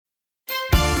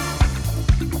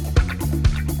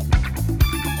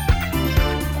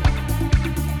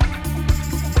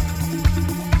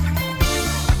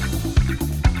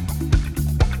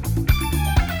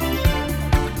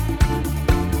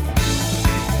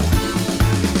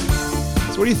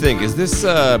what do you think? Is this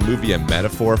movie a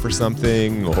metaphor for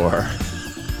something, or?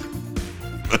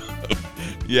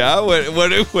 Yeah,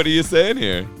 what are you saying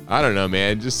here? I don't know,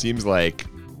 man. It just seems like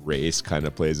race kind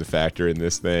of plays a factor in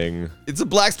this thing. It's a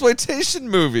Blaxploitation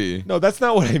movie. No, that's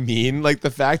not what I mean. Like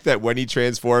the fact that when he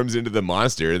transforms into the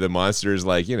monster is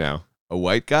like, you know, A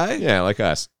white guy? yeah, like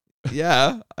us.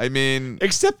 Yeah, I mean...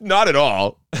 Except not at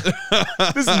all.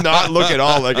 Does not look at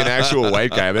all like an actual white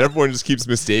guy, but everyone just keeps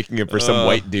mistaking him for some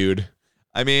white dude.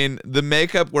 I mean, the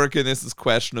makeup work in this is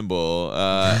questionable.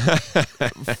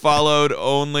 Followed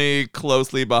only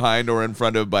closely behind or in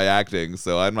front of by acting,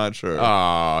 so I'm not sure.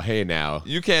 Oh, hey now.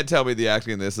 You can't tell me the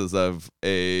acting in this is of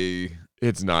a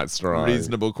It's not strong.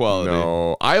 reasonable quality.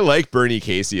 No, I like Bernie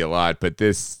Casey a lot, but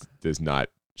this does not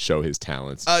show his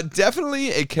talents. Definitely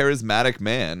a charismatic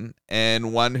man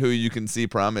and one who you can see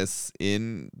promise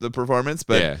in the performance,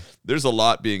 but there's a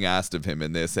lot being asked of him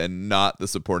in this and not the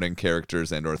supporting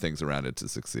characters and or things around it to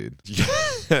succeed.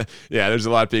 Yeah, there's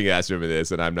a lot being asked of him in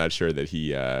this, and I'm not sure that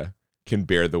he can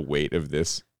bear the weight of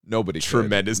this. Nobody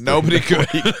Tremendous. could. Nobody could.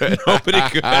 Nobody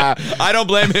could. I don't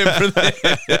blame him for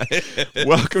that.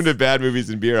 Welcome to Bad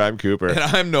Movies and Beer. I'm Cooper. And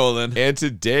I'm Nolan. And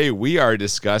today we are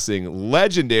discussing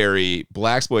legendary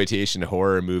Blaxploitation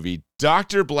horror movie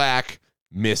Dr. Black,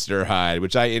 Mr. Hyde,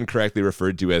 which I incorrectly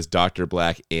referred to as Dr.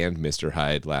 Black and Mr.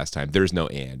 Hyde last time. There's no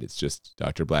and. It's just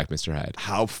Dr. Black, Mr. Hyde.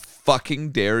 How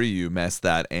fucking dare you mess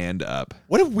that and up?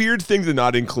 What a weird thing to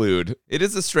not include. It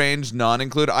is a strange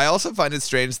non-include. I also find it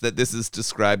strange that this is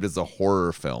described as a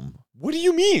horror film. What do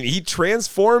you mean? He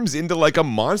transforms into like a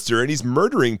monster and he's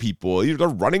murdering people. They're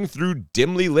running through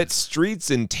dimly lit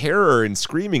streets in terror and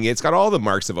screaming. It's got all the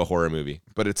marks of a horror movie.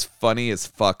 But it's funny as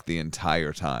fuck the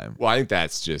entire time. Well, I think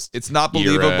that's just it's not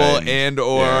believable and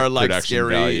or like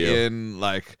scary value. in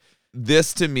like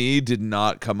this to me did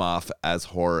not come off as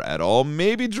horror at all.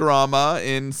 Maybe drama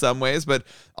in some ways, but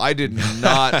I did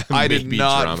not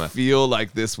drama. feel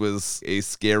like this was a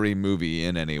scary movie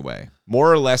in any way. More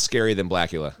or less scary than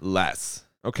Blackula? Less.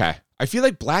 Okay. I feel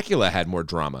like Blackula had more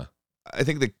drama. I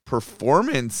think the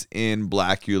performance in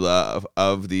Blackula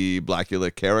of the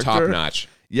Blackula character, top notch.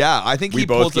 Yeah, I think we he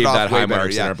both pulls gave it off that way high better.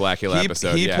 marks in our Blackula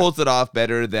episode. He pulls it off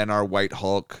better than our White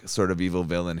Hulk sort of evil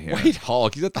villain here. White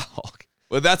Hulk? He's not the Hulk.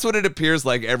 Well, that's what it appears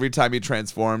like every time he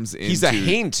transforms into He's a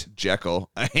Haint. Jekyll.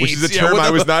 Which is a term I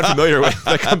was not familiar with.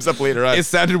 That comes up later on. It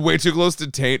sounded way too close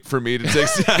to taint for me to take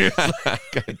seriously.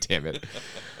 God damn it.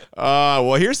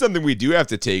 Well, here's something we do have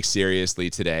to take seriously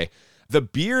today. The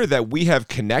beer that we have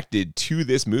connected to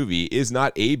this movie is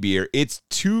not a beer. It's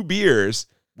two beers.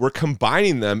 We're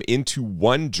combining them into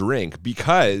one drink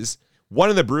because one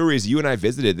of the breweries you and I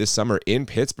visited this summer in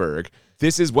Pittsburgh,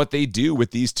 this is what they do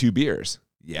with these two beers.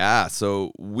 Yeah,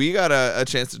 so we got a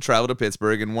chance to travel to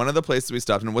Pittsburgh, and one of the places we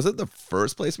stopped in, was it the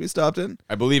first place we stopped in?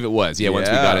 I believe it was, once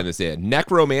we got in this in.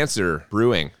 Necromancer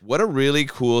Brewing. What a really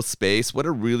cool space. What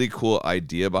a really cool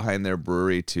idea behind their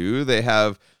brewery, too. They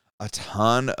have a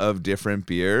ton of different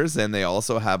beers, and they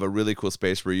also have a really cool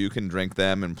space where you can drink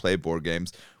them and play board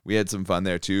games. We had some fun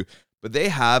there, too. But they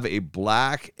have a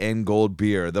black and gold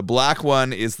beer. The black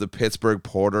one is the Pittsburgh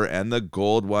Porter, and the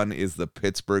gold one is the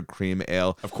Pittsburgh Cream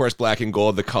Ale. Of course, black and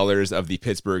gold, the colors of the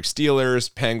Pittsburgh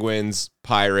Steelers, Penguins,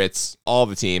 Pirates, all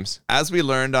the teams. As we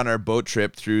learned on our boat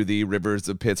trip through the rivers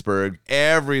of Pittsburgh,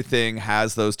 everything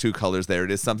has those two colors there.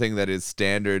 It is something that is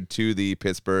standard to the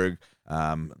Pittsburgh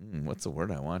what's the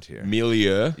word I want here?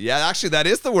 Milieu. Yeah, actually, that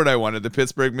is the word I wanted, the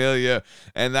Pittsburgh milieu.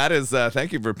 And that is,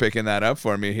 thank you for picking that up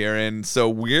for me here. And so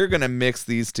we're going to mix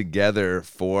these together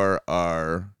for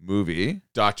our movie.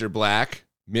 Dr. Black,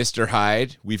 Mr.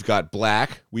 Hyde. We've got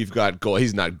black. We've got gold.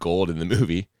 He's not gold in the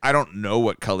movie. I don't know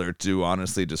what color to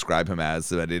honestly describe him as,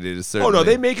 but it is certainly... Oh, no,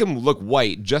 they make him look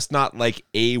white, just not like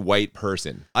a white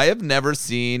person. I have never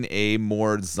seen a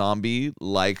more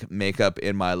zombie-like makeup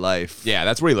in my life. Yeah,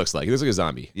 that's what he looks like. He looks like a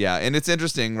zombie. Yeah, and it's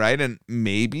interesting, right? And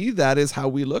maybe that is how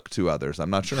we look to others. I'm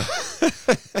not sure.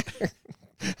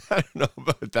 I don't know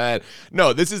about that.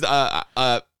 No, this is...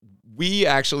 we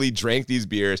actually drank these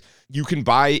beers. You can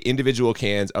buy individual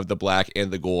cans of the black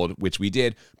and the gold, which we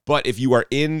did. But if you are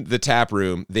in the tap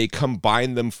room, they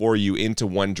combine them for you into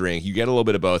one drink. You get a little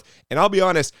bit of both. And I'll be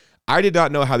honest, I did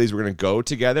not know how these were going to go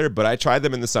together, but I tried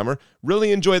them in the summer.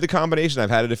 Really enjoyed the combination. I've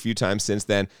had it a few times since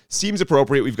then. Seems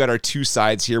appropriate. We've got our two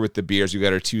sides here with the beers. We've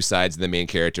got our two sides of the main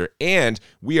character. And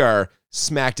we are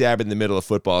smack dab in the middle of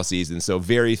football season, so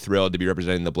very thrilled to be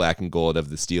representing the black and gold of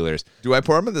the Steelers. Do I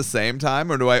pour them at the same time,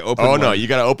 or do I open one? Oh, no, you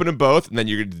got to open them both, and then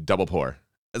you're going to double pour.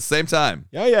 At the same time?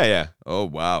 Yeah. Oh,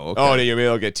 wow. Okay. Oh, no, maybe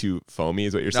it'll get too foamy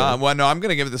is what you're saying? No, I'm going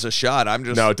to give this a shot.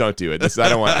 No, don't do it. I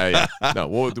don't want... No,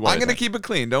 we'll do I'm going to keep it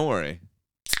clean. Don't worry.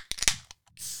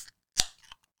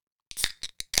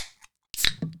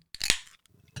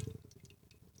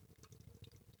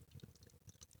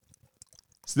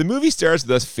 So the movie starts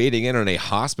with us fading in on a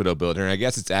hospital building, I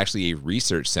guess it's actually a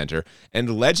research center,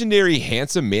 and legendary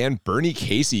handsome man Bernie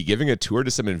Casey giving a tour to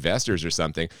some investors or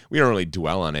something. We don't really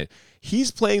dwell on it.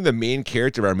 He's playing the main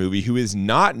character of our movie, who is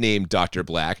not named Dr.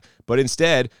 Black, but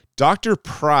instead Dr.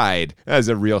 Pride. That is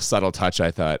a real subtle touch, I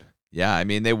thought. Yeah, I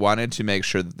mean, they wanted to make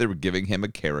sure that they were giving him a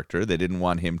character. They didn't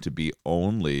want him to be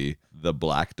only the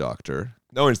Black Doctor.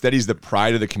 No, instead he's the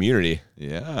pride of the community.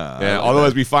 Yeah. Although,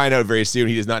 as we find out very soon,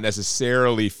 he does not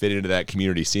necessarily fit into that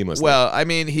community seamlessly. Well, I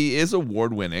mean, he is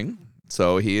award-winning,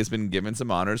 so he has been given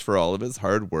some honors for all of his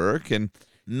hard work, and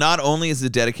not only is he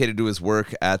dedicated to his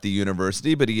work at the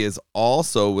university, but he is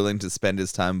also willing to spend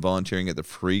his time volunteering at the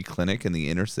free clinic in the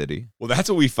inner city. Well, that's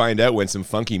what we find out when some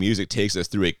funky music takes us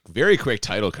through a very quick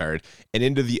title card and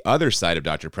into the other side of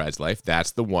Dr. Pride's life.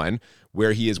 That's the one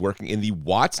where he is working in the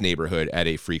Watts neighborhood at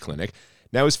a free clinic.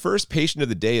 Now, his first patient of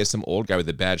the day is some old guy with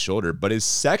a bad shoulder, but his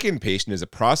second patient is a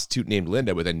prostitute named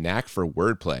Linda with a knack for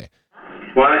wordplay.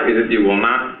 Why is it you will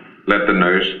not let the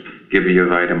nurse give you your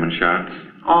vitamin shots?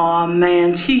 Oh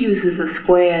man, she uses a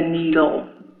square needle.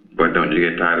 But don't you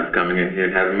get tired of coming in here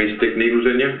and having me stick needles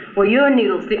in you? Well, your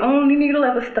needle's the only needle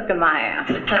ever stuck in my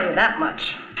ass, I'll tell you that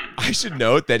much. I should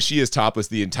note that she is topless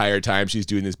the entire time she's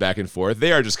doing this back and forth.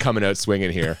 They are just coming out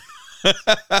swinging here.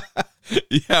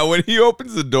 Yeah, when he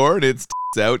opens the door and it's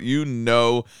out, you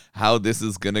know how this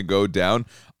is going to go down.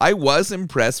 I was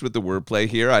impressed with the wordplay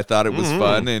here. I thought it was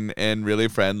fun and really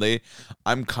friendly.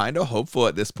 I'm kind of hopeful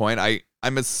at this point.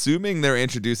 I'm assuming they're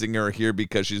introducing her here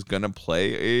because she's going to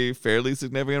play a fairly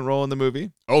significant role in the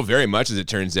movie. Oh, very much, as it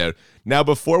turns out. Now,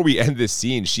 before we end this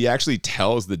scene, she actually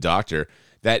tells the doctor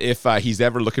that if he's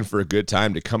ever looking for a good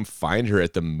time, to come find her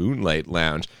at the Moonlight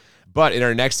Lounge. But in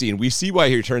our next scene, we see why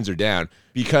he turns her down,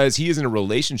 because he is in a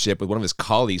relationship with one of his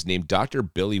colleagues named Dr.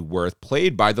 Billy Worth,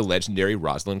 played by the legendary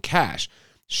Rosalind Cash.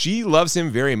 She loves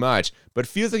him very much, but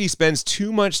feels like he spends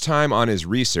too much time on his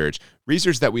research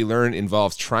that we learn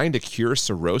involves trying to cure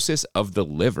cirrhosis of the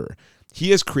liver.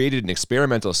 He has created an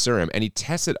experimental serum, and he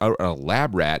tests it out on a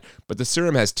lab rat, but the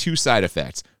serum has two side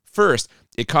effects. First,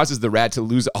 it causes the rat to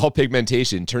lose all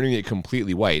pigmentation, turning it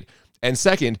completely white. And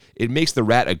second, it makes the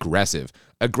rat aggressive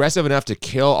enough to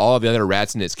kill all of the other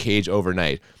rats in its cage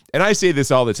overnight. And I say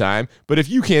this all the time, but if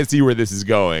you can't see where this is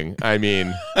going, I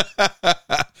mean...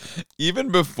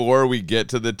 Even before we get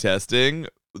to the testing,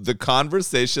 the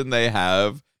conversation they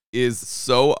have is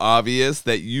so obvious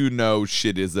that you know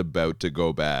shit is about to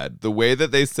go bad. The way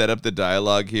that they set up the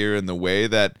dialogue here and the way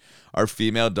that our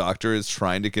female doctor is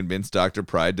trying to convince Dr.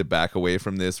 Pride to back away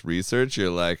from this research, you're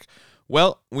like...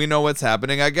 Well, we know what's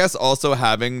happening. I guess also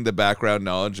having the background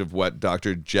knowledge of what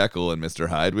Dr. Jekyll and Mr.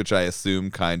 Hyde, which I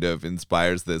assume kind of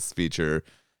inspires this feature,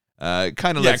 kind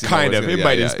of lets you know kind of. It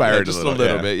might inspire it just a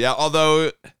little bit. Yeah, although,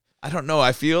 I don't know.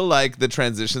 I feel like the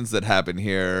transitions that happen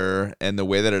here and the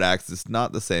way that it acts is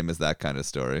not the same as that kind of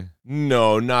story.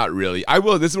 No, not really.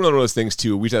 This is one of those things,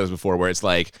 too, we said this before, where it's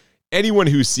like, anyone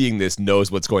who's seeing this knows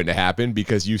what's going to happen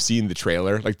because you've seen the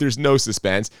trailer. Like, there's no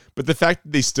suspense, but the fact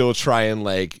that they still try and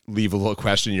like leave a little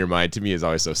question in your mind, to me, is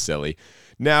always so silly.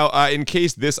 Now, in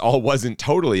case this all wasn't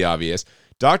totally obvious,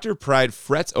 Dr. Pride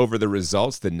frets over the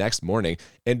results the next morning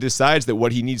and decides that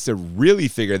what he needs to really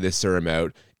figure this serum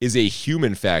out is a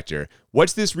human factor.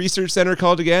 What's this research center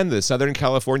called again? The Southern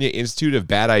California Institute of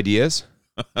Bad Ideas?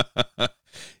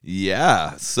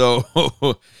 Yeah, so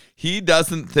he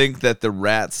doesn't think that the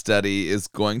rat study is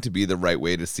going to be the right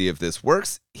way to see if this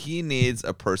works. He needs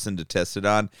a person to test it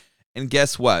on. And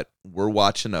guess what? We're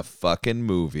watching a fucking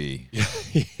movie.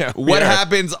 Yeah, what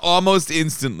happens almost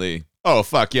instantly? Oh,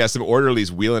 fuck, yeah, some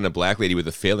orderlies wheeling a black lady with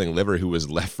a failing liver who was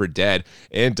left for dead,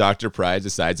 and Dr. Pride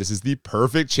decides this is the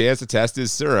perfect chance to test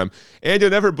his serum, and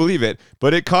you'll never believe it,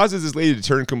 but it causes this lady to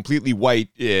turn completely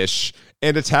white-ish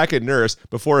and attack a nurse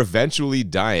before eventually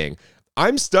dying.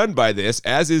 I'm stunned by this,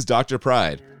 as is Dr.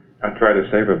 Pride. I tried to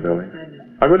save her, Billy.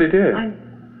 I really did.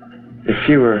 If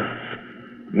you were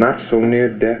not so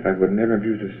near death, I would never have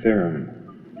used the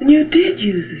serum. And you did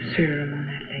use the serum on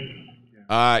that lady.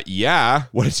 Yeah.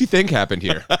 What did you think happened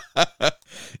here?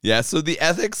 Yeah, so the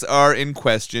ethics are in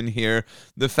question here.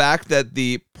 The fact that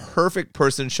the perfect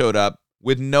person showed up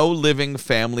with no living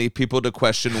family, people to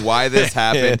question why this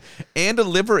happened, and a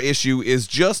liver issue is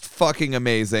just fucking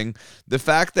amazing. The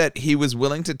fact that he was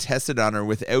willing to test it on her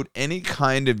without any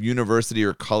kind of university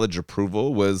or college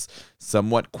approval was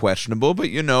somewhat questionable, but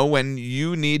you know, when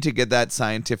you need to get that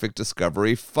scientific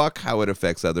discovery, fuck how it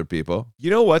affects other people.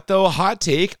 You know what, though? Hot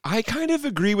take. I kind of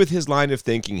agree with his line of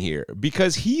thinking here,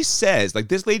 because he says, like,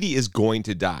 this lady is going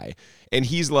to die. And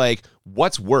he's like,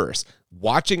 what's worse?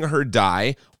 watching her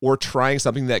die or trying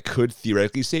something that could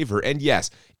theoretically save her. And yes,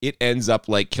 it ends up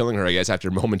like killing her, I guess, after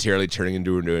momentarily turning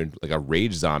into like a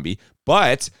rage zombie.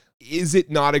 But is it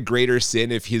not a greater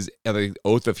sin if his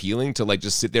oath of healing to like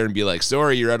just sit there and be like,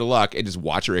 sorry, you're out of luck, and just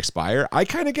watch her expire? I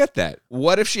kind of get that.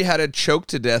 What if she had to choke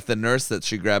to death the nurse that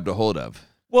she grabbed a hold of?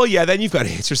 Well, yeah, then you've got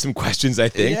to answer some questions, I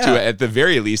think, to at the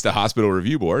very least a hospital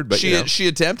review board. But she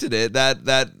attempted it.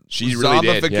 That she really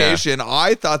zombification. Did, yeah.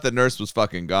 I thought the nurse was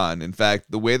fucking gone. In fact,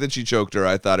 the way that she choked her,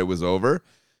 I thought it was over.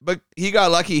 But he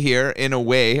got lucky here in a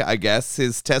way, I guess.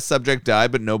 His test subject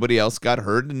died, but nobody else got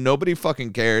hurt, and nobody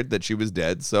fucking cared that she was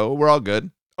dead. So we're all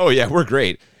good. Oh, yeah, we're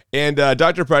great. And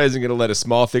Dr. Pride isn't going to let a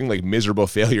small thing like miserable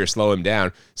failure slow him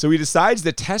down. So he decides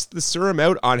to test the serum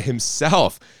out on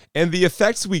himself. And the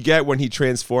effects we get when he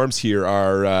transforms here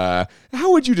are,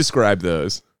 how would you describe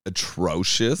those?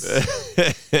 Atrocious.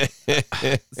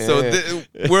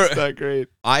 It's not great.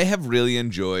 I have really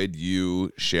enjoyed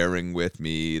you sharing with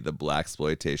me the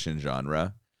Blaxploitation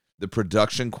genre. The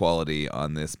production quality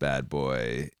on this bad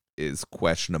boy is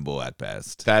questionable at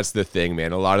best. That's the thing,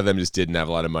 man. A lot of them just didn't have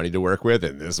a lot of money to work with,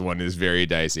 and this one is very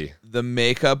dicey. The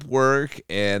makeup work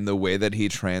and the way that he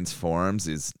transforms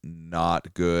is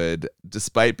not good.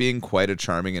 Despite being quite a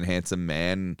charming and handsome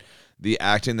man, the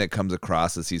acting that comes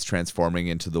across as he's transforming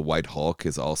into the White Hulk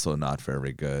is also not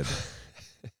very good.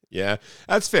 Yeah,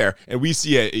 that's fair. And we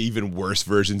see even worse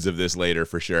versions of this later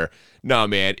for sure. No,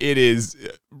 man, it is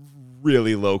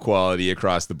really low quality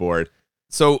across the board.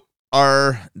 So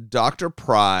our Dr.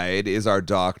 Pride is our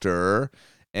doctor,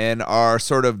 and our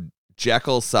sort of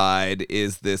Jekyll side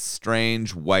is this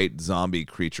strange white zombie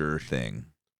creature thing.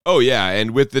 Oh, yeah,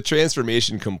 and with the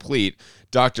transformation complete,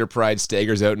 Dr. Pride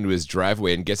staggers out into his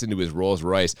driveway and gets into his Rolls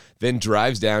Royce, then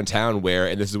drives downtown where,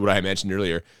 and this is what I mentioned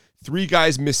earlier, 3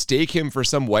 guys mistake him for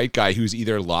some white guy who's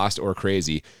either lost or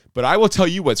crazy. But I will tell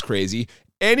you what's crazy.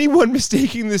 Anyone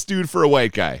mistaking this dude for a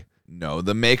white guy. No,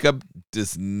 the makeup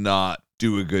does not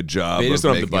do a good job. They just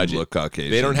don't have the making him budget. look Caucasian.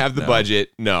 They don't have the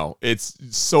budget. No, it's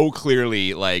so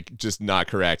clearly like just not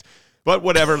correct. But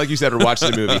whatever, like you said, we're watching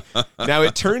the movie. Now,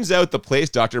 it turns out the place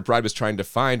Dr. Pride was trying to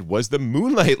find was the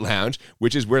Moonlight Lounge,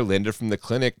 which is where Linda from the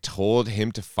clinic told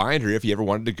him to find her if he ever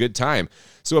wanted a good time.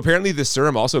 So apparently the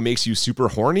serum also makes you super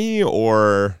horny,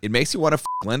 or... It makes you want to f***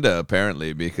 Linda,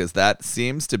 apparently, because that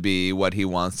seems to be what he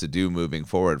wants to do moving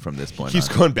forward from this point He's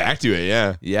on. going back to it,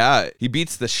 yeah. Yeah, he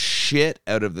beats the shit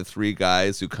out of the 3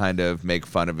 guys who kind of make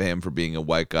fun of him for being a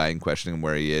white guy and questioning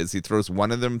where he is. He throws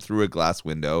one of them through a glass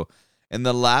window, and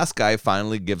the last guy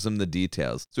finally gives him the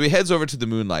details. So he heads over to the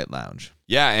Moonlight Lounge.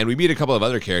 Yeah, and we meet a couple of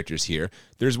other characters here.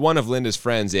 There's one of Linda's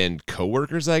friends and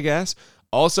co-workers, I guess.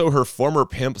 Also her former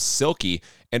pimp, Silky,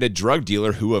 and a drug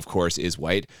dealer who, of course, is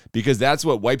white, because that's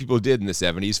what white people did in the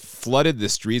 70s, flooded the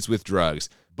streets with drugs.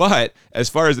 But as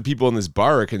far as the people in this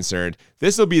bar are concerned,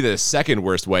 this will be the second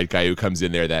worst white guy who comes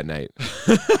in there that night.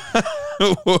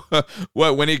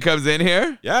 What, when he comes in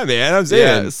here? Yeah, man, I'm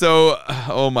saying. Yeah, so,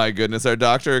 oh my goodness, our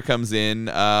doctor comes in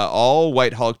all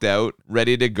white hulked out,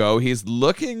 ready to go. He's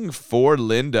looking for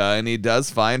Linda, and he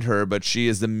does find her, but she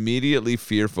is immediately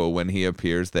fearful when he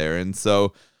appears there. And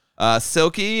so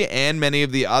Silky and many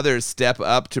of the others step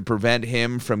up to prevent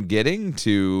him from getting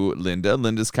to Linda.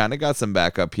 Linda's kind of got some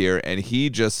backup here, and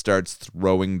he just starts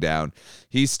throwing down.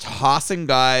 He's tossing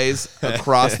guys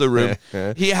across the room.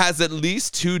 He has at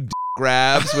least 2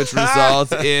 grabs, which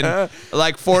results in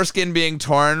like foreskin being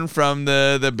torn from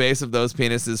the base of those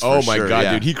penises. Oh my God,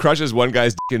 yeah. dude. He crushes one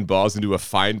guy's dick and balls into a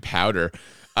fine powder.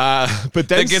 But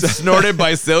then that gets snorted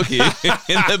by Silky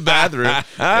in the bathroom.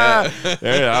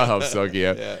 I'll help Silky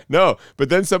out. Yeah. No, but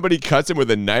then somebody cuts him with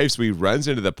a knife, so he runs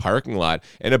into the parking lot,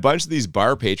 and a bunch of these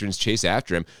bar patrons chase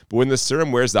after him. But when the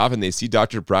serum wears off and they see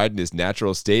Dr. Pride in his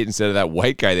natural state instead of that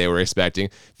white guy they were expecting,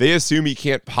 they assume he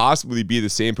can't possibly be the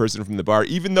same person from the bar,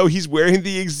 even though he's wearing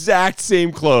the exact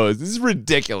same clothes. This is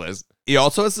ridiculous. He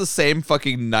also has the same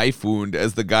fucking knife wound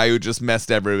as the guy who just messed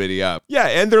everybody up. Yeah,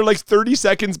 and they're like 30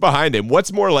 seconds behind him.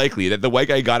 What's more likely, that the white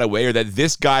guy got away or that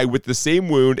this guy with the same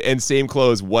wound and same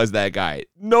clothes was that guy?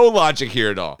 No logic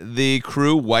here at all. The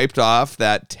crew wiped off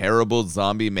that terrible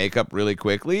zombie makeup really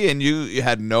quickly, and you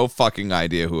had no fucking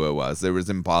idea who it was. It was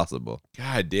impossible.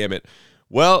 God damn it.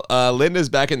 Well, Linda's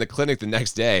back in the clinic the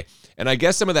next day, and I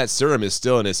guess some of that serum is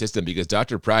still in his system because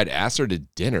Dr. Pride asked her to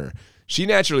dinner. She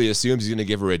naturally assumes he's going to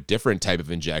give her a different type of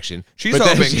injection. She's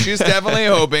hoping. She's definitely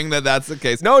hoping that that's the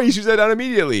case. No, he shoots that down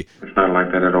immediately. It's not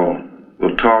like that at all.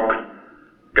 We'll talk,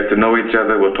 get to know each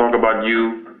other. We'll talk about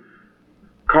you.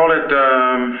 Call it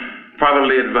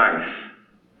fatherly advice.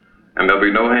 And there'll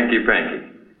be no hanky-panky.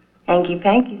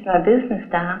 Hanky-panky's my business,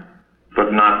 Don.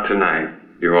 But not tonight.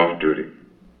 You're off duty.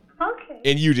 Okay.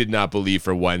 And you did not believe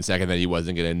for 1 second that he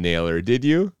wasn't going to nail her, did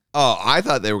you? Oh, I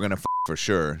thought they were going to for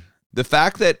sure. The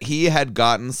fact that he had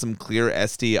gotten some clear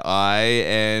STI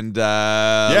and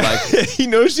he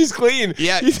knows she's clean.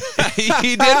 Yeah,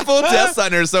 he did full tests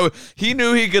on her, so he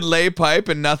knew he could lay pipe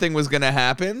and nothing was going to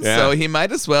happen. Yeah. So he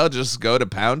might as well just go to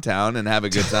Pound Town and have a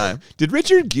good time. Did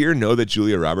Richard Gere know that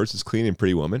Julia Roberts was clean in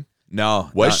Pretty Woman?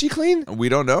 No. Was she clean? We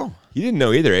don't know. He didn't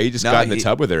know either. He just got in the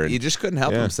tub with her. He just couldn't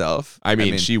help himself. I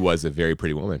mean, she was a very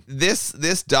pretty woman. This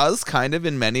does kind of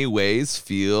in many ways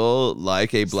feel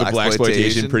like a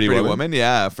Blaxploitation Pretty Woman.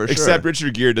 Yeah, for sure. Except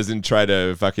Richard Gere doesn't try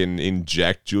to fucking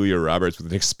inject Julia Roberts with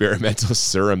an experimental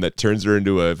serum that turns her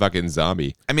into a fucking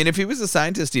zombie. I mean, if he was a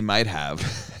scientist, he might have.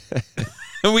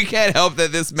 We can't help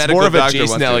that this medical more of a doctor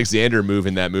Jason Alexander move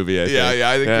in that movie, I think. Yeah,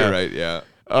 I think you're right, yeah.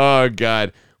 Oh,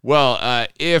 God. Well,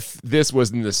 if this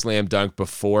wasn't the slam dunk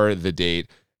before the date,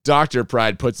 Dr.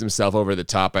 Pride puts himself over the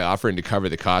top by offering to cover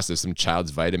the cost of some child's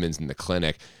vitamins in the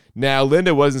clinic. Now,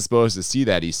 Linda wasn't supposed to see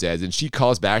that, he says, and she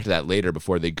calls back to that later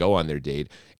before they go on their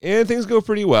date. And things go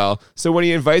pretty well, so when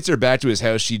he invites her back to his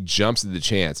house, she jumps at the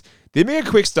chance. They make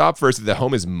a quick stop first at the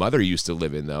home his mother used to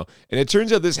live in, though, and it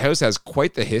turns out this house has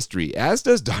quite the history, as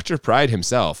does Dr. Pride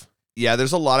himself. Yeah,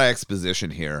 there's a lot of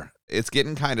exposition here. It's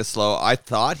getting kind of slow. I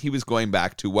thought he was going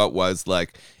back to what was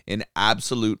like an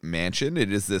absolute mansion.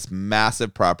 It is this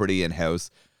massive property and house.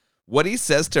 What he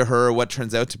says to her, what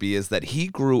turns out to be, is that he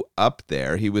grew up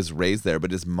there. He was raised there,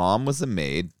 but his mom was a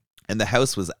maid, and the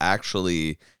house was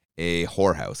actually a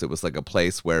whorehouse. It was like a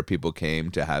place where people came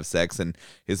to have sex, and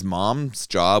his mom's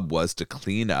job was to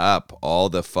clean up all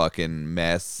the fucking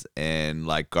mess and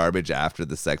like garbage after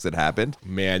the sex had happened.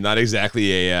 Man, not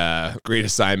exactly a great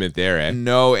assignment there, eh?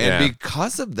 No, and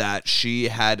because of that, she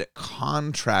had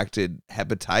contracted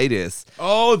hepatitis.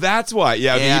 Oh, that's why.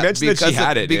 Yeah, you mentioned that she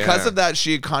had it. Because of that,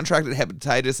 she contracted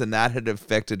hepatitis, and that had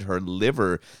affected her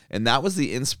liver, and that was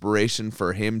the inspiration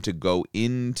for him to go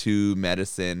into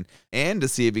medicine and to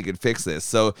see if he could fix this.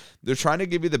 So they're trying to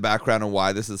give you the background on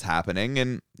why this is happening,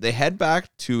 and they head back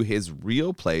to his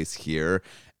real place here,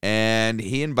 and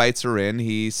he invites her in.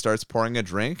 He starts pouring a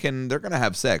drink, and they're going to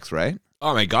have sex, right?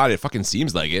 Oh my God, it fucking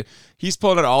seems like it. He's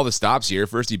pulling out all the stops here.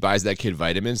 First, he buys that kid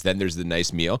vitamins. Then there's the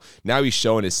nice meal. Now he's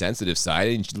showing his sensitive side,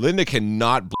 and Linda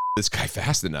cannot this guy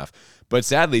fast enough. But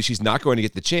sadly, she's not going to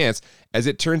get the chance, as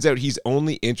it turns out he's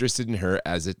only interested in her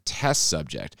as a test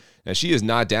subject. Now, she is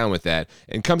not down with that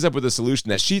and comes up with a solution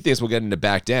that she thinks will get him to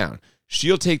back down.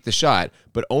 She'll take the shot,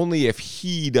 but only if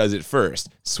he does it first.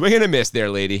 Swing and a miss there,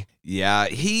 lady. Yeah,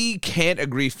 he can't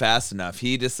agree fast enough.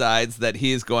 He decides that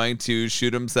he is going to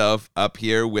shoot himself up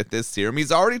here with this serum.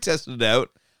 He's already tested it out.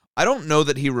 I don't know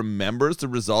that he remembers the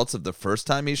results of the first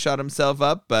time he shot himself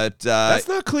up, but that's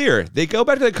not clear. They go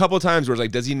back to a couple of times where it's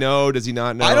like, does he know? Does he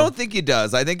not know? I don't think he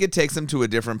does. I think it takes him to a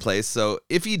different place. So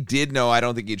if he did know, I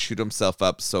don't think he'd shoot himself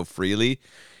up so freely.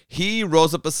 He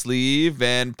rolls up a sleeve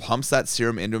and pumps that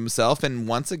serum into himself, and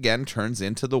once again turns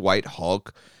into the White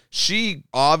Hulk. She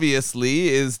obviously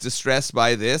is distressed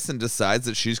by this and decides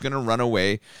that she's going to run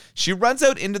away. She runs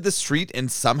out into the street and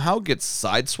somehow gets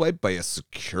sideswiped by a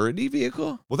security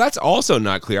vehicle. Well, that's also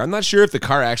not clear. I'm not sure if the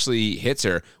car actually hits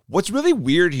her. What's really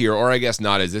weird here, or I guess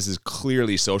not, as this is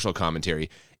clearly social commentary,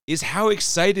 is how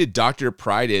excited Dr.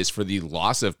 Pride is for the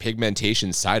loss of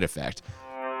pigmentation side effect.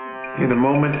 In a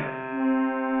moment,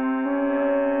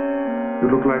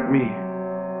 you look like me.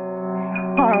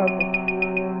 Horrible.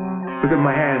 Look at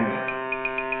my hands.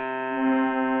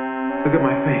 Look at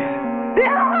my face.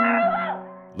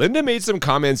 Linda made some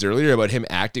comments earlier about him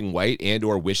acting white and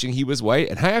or wishing he was white,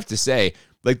 and I have to say,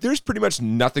 like, there's pretty much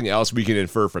nothing else we can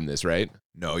infer from this, right?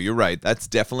 No, you're right. That's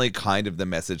definitely kind of the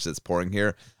message that's pouring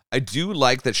here. I do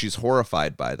like that she's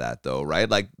horrified by that, though, right?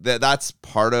 Like, that's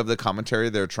part of the commentary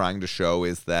they're trying to show,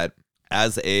 is that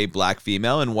as a black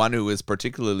female and one who is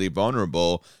particularly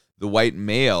vulnerable, the white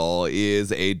male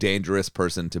is a dangerous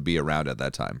person to be around at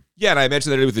that time. Yeah, and I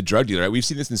mentioned that with the drug dealer, right? We've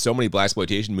seen this in so many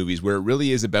Blaxploitation movies where it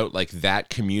really is about like that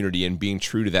community and being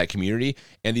true to that community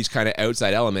and these kind of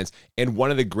outside elements. And one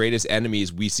of the greatest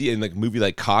enemies we see in like a movie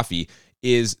like Coffee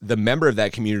is the member of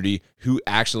that community who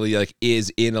actually like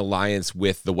is in alliance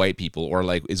with the white people, or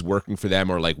like is working for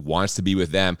them, or like wants to be with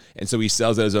them. And so he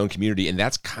sells out his own community. And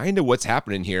that's kind of what's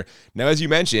happening here. Now, as you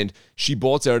mentioned, she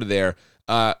bolts out of there.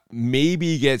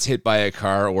 Maybe gets hit by a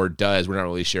car, or does, we're not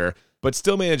really sure, but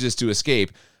still manages to escape.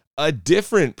 A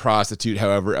different prostitute,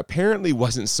 however, apparently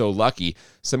wasn't so lucky.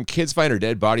 some kids find her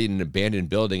dead body in an abandoned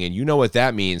building, and you know what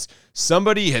that means.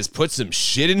 Somebody has put some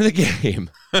shit into the game.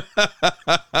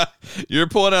 You're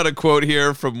pulling out a quote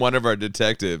here from one of our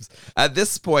detectives. At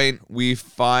this point, we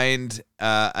find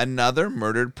another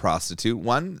murdered prostitute,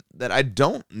 one that I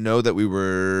don't know that we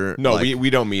were... No, we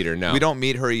don't meet her, no. We don't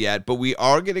meet her yet, but we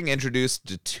are getting introduced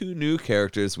to two new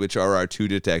characters, which are our two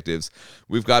detectives.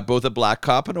 We've got both a black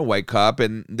cop and a white cop,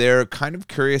 and they're kind of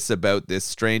curious about this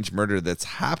strange murder that's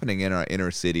happening in our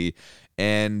inner city.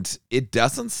 And it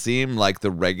doesn't seem like the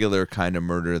regular kind of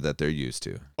murder that they're used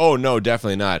to. Oh, no,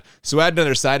 definitely not. So add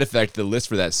another side effect to the list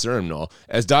for that serum, Noel,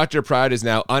 as Dr. Pride is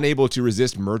now unable to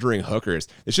resist murdering hookers.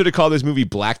 They should have called this movie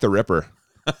Black the Ripper.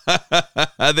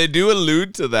 They do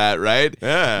allude to that, right?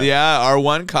 Yeah, our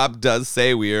one cop does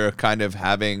say we are kind of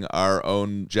having our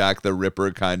own Jack the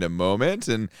Ripper kind of moment.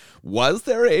 And was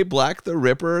there a Black the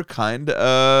Ripper kind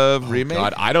of remake?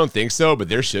 God, I don't think so, but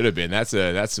there should have been. That's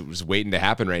just waiting to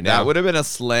happen right now. That would have been a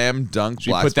slam dunk.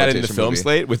 Should we put that in the film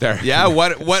slate with our... Yeah,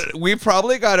 what we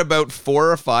probably got about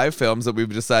 4 or 5 films that we've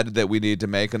decided that we need to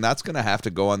make, and that's going to have to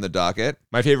go on the docket.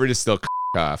 My favorite is still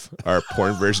off, our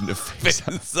porn version of Face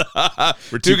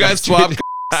Where two guys swap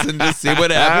and just see what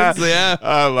happens. Yeah,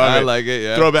 I like it.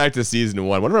 Yeah, throwback to season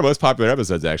 1, one of our most popular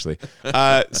episodes, actually.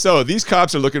 So these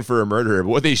cops are looking for a murderer, but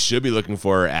what they should be looking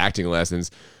for are acting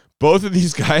lessons. Both of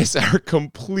these guys are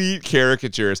complete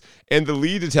caricatures, and the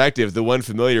lead detective, the one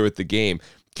familiar with the game,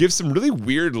 gives some really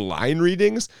weird line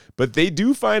readings, but they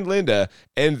do find Linda,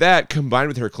 and that, combined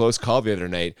with her close call the other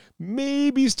night,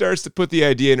 maybe starts to put the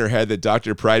idea in her head that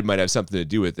Dr. Pride might have something to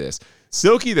do with this.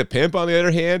 Silky the pimp, on the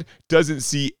other hand, doesn't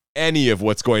see any of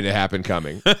what's going to happen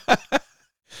coming.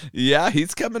 Yeah,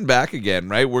 he's coming back again,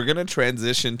 right? We're going to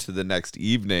transition to the next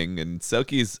evening, and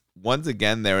Silky's once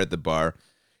again there at the bar.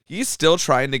 He's still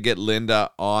trying to get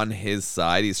Linda on his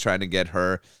side. He's trying to get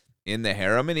her in the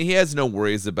harem, and he has no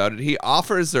worries about it. He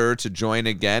offers her to join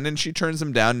again, and she turns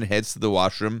him down and heads to the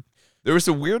washroom. There was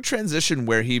a weird transition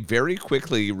where he very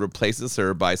quickly replaces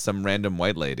her by some random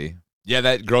white lady. Yeah,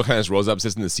 that girl kind of rolls up,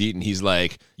 sits in the seat, and he's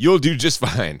like, "You'll do just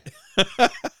fine."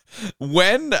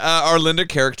 When our Linda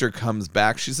character comes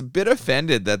back, she's a bit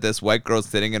offended that this white girl's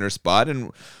sitting in her spot,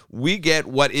 and we get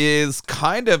what is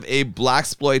kind of a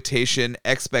Blaxploitation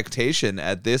expectation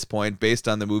at this point based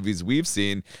on the movies we've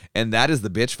seen, and that is the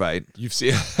bitch fight. You've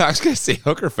seen, I was going to say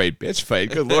hooker fight, bitch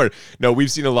fight, good lord. No,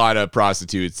 we've seen a lot of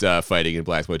prostitutes fighting in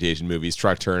Blaxploitation movies,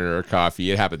 Truck Turner,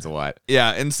 Coffee, it happens a lot.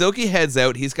 Yeah, and Silky heads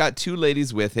out. He's got 2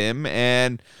 ladies with him,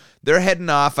 and they're heading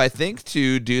off, I think,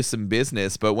 to do some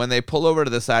business, but when they pull over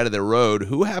to the side of the road,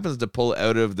 who happens to pull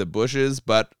out of the bushes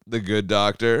but the good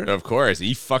doctor? Of course,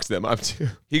 he fucks them up too.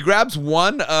 He grabs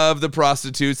one of the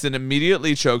prostitutes and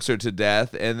immediately chokes her to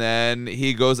death, and then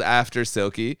he goes after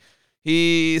Silky.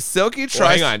 Silky tries... Well,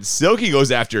 hang on, Silky goes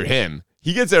after him.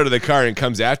 He gets out of the car and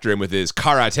comes after him with his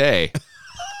karate.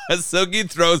 Silky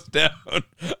throws down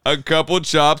a couple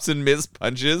chops and missed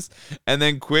punches, and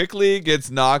then quickly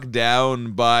gets knocked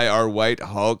down by our White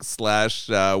Hulk /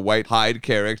 White Hyde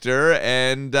character,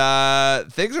 and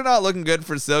things are not looking good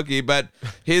for Silky, but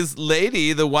his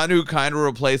lady, the one who kind of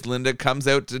replaced Linda, comes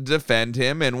out to defend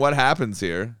him, and what happens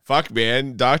here? Fuck,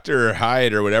 man, Dr.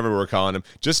 Hyde, or whatever we're calling him,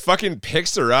 just fucking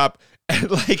picks her up. And,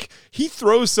 like, he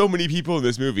throws so many people in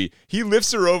this movie. He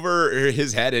lifts her over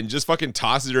his head and just fucking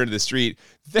tosses her into the street.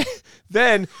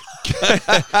 Then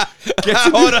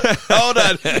hold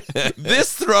on.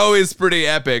 This throw is pretty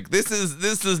epic. This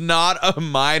is not a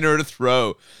minor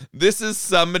throw. This is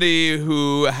somebody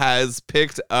who has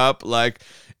picked up, like,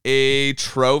 a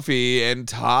trophy and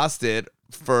tossed it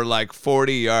for like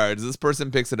 40 yards. This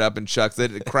person picks it up and chucks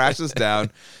it. It crashes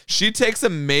down. She takes a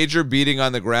major beating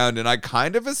on the ground, and I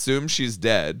kind of assume she's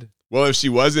dead. Well, if she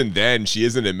wasn't then, she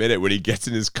isn't a minute when he gets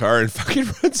in his car and fucking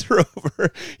runs her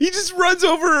over. He just runs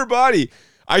over her body.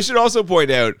 I should also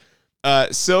point out,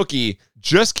 Silky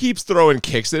just keeps throwing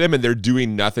kicks at him, and they're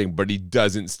doing nothing, but he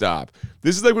doesn't stop.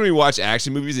 This is like when we watch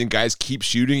action movies and guys keep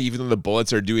shooting even though the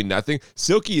bullets are doing nothing.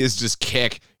 Silky is just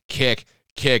kick,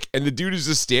 and the dude is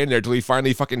just standing there till he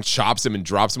finally fucking chops him and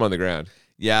drops him on the ground.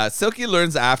 Yeah, Silky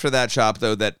learns after that chop,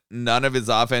 though, that none of his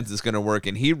offense is going to work,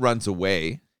 and he runs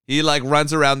away. He, like,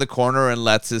 runs around the corner and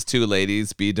lets his 2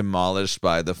 ladies be demolished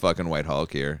by the fucking White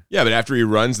Hulk here. Yeah, but after he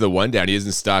runs the one down, he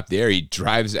doesn't stop there. He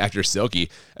drives after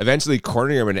Silky, eventually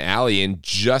cornering him in an alley and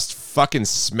just fucking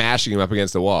smashing him up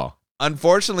against the wall.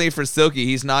 Unfortunately for Silky,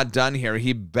 he's not done here.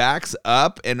 He backs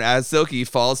up, and as Silky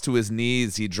falls to his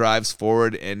knees, he drives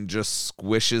forward and just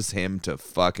squishes him to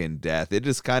fucking death. It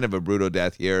is kind of a brutal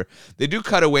death here. They do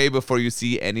cut away before you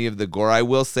see any of the gore. I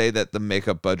will say that the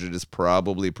makeup budget is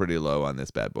probably pretty low on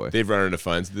this bad boy. They've run out of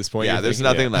funds at this point. Yeah, there's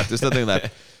nothing left. There's nothing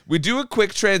left. We do a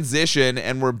quick transition,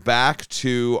 and we're back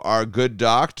to our good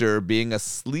doctor being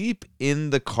asleep in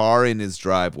the car in his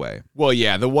driveway. Well,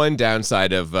 yeah, the one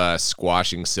downside of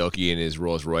squashing Silky in his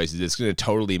Rolls Royce is it's going to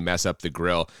totally mess up the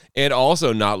grill. And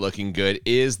also not looking good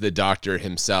is the doctor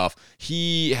himself.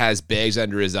 He has bags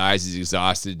under his eyes, he's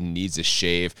exhausted and needs a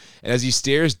shave. And as he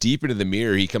stares deep into the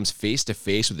mirror, he comes face to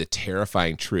face with a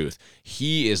terrifying truth.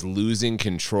 He is losing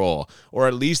control, or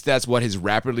at least that's what his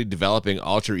rapidly developing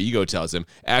alter ego tells him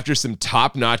after some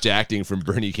top-notch acting from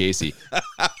Bernie Casey.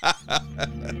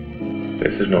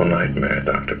 This is no nightmare,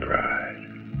 Dr. Pride.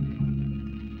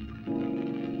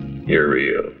 You're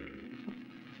real.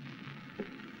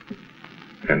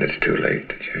 And it's too late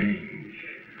to change.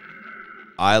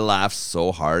 I laughed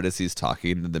so hard as he's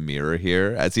talking to the mirror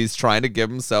here, as he's trying to give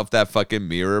himself that fucking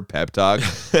mirror pep talk.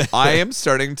 I am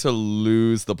starting to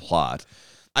lose the plot.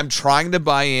 I'm trying to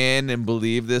buy in and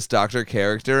believe this doctor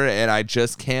character, and I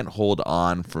just can't hold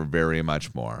on for very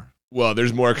much more. Well,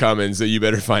 there's more coming, so you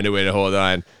better find a way to hold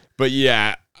on. But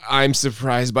yeah, I'm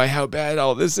surprised by how bad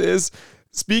all this is.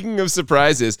 Speaking of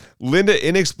surprises, Linda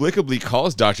inexplicably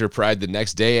calls Dr. Pride the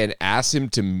next day and asks him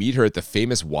to meet her at the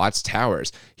famous Watts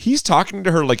Towers. He's talking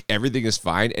to her like everything is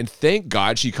fine, and thank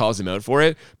God she calls him out for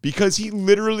it, because he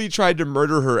literally tried to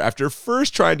murder her after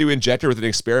first trying to inject her with an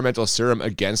experimental serum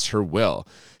against her will.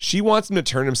 She wants him to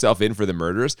turn himself in for the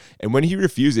murders, and when he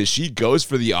refuses, she goes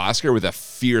for the Oscar with a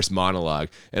fierce monologue.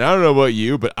 And I don't know about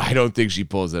you, but I don't think she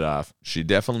pulls it off. She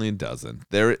definitely doesn't.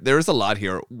 There's a lot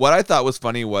here. What I thought was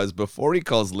funny was before he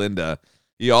calls Linda,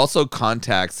 he also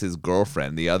contacts his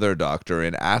girlfriend, the other doctor,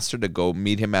 and asks her to go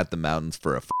meet him at the mountains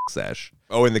for a sesh.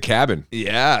 Oh, in the cabin.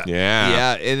 Yeah.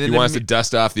 Yeah. And he wants to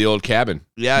dust off the old cabin.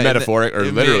 Yeah. Metaphoric or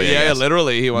literally. Yeah,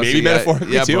 literally. He wants maybe to,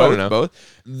 metaphorically too. Both, I don't know.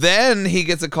 Both. Then he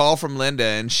gets a call from Linda,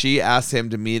 and she asks him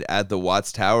to meet at the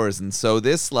Watts Towers. And so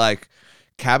this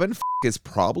cabin is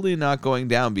probably not going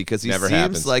down, because he Never seems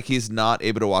happens. like he's not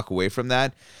able to walk away from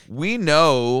that. We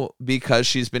know, because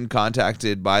she's been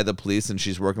contacted by the police and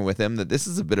she's working with him, that this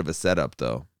is a bit of a setup,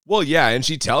 though. Well, yeah, and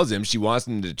she tells him she wants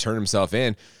him to turn himself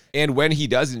in. And when he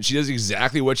doesn't, she does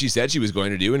exactly what she said she was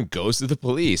going to do and goes to the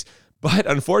police. But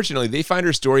unfortunately, they find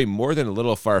her story more than a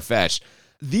little far-fetched.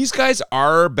 These guys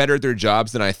are better at their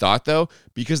jobs than I thought, though,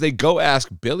 because they go ask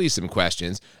Billy some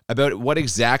questions about what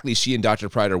exactly she and Dr.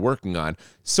 Pride are working on.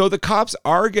 So the cops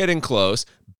are getting close.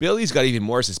 Billy's got even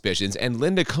more suspicions, and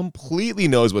Linda completely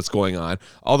knows what's going on,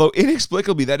 although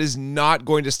inexplicably that is not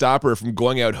going to stop her from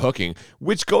going out hooking,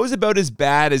 which goes about as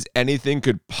bad as anything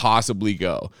could possibly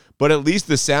go. But at least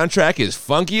the soundtrack is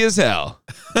funky as hell.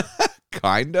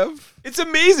 Kind of. It's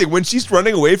amazing when she's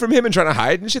running away from him and trying to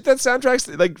hide and shit. That soundtrack's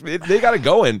they got it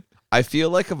going. I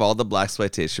feel like of all the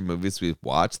Blaxploitation movies we've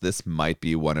watched, this might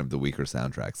be one of the weaker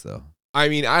soundtracks, though. I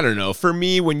mean, I don't know. For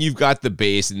me, when you've got the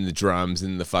bass and the drums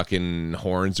and the fucking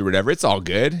horns or whatever, it's all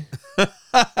good.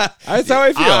 That's how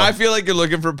I feel. I feel like you're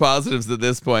looking for positives at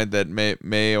this point that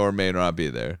may or may not be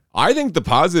there. I think the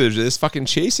positives is this fucking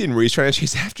chase scene where he's trying to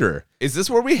chase after her. Is this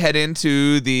where we head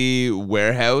into the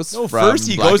warehouse? No, from first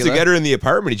he goes to Blackula? get her in the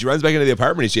apartment. He runs back into the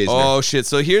apartment. He's chasing her. Oh, shit.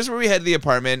 So here's where we head to the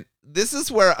apartment. This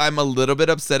is where I'm a little bit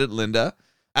upset at Linda.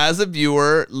 As a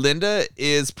viewer, Linda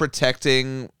is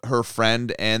protecting her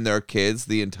friend and their kids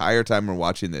the entire time we're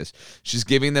watching this. She's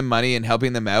giving them money and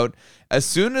helping them out. As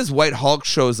soon as White Hulk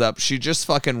shows up, she just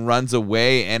fucking runs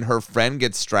away, and her friend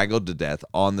gets strangled to death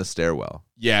on the stairwell.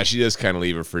 Yeah, she does kind of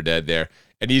leave her for dead there.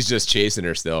 And he's just chasing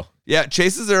her still. Yeah,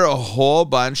 chases her a whole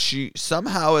bunch. She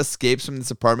somehow escapes from this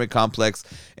apartment complex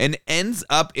and ends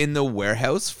up in the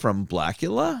warehouse from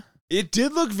Blackula. It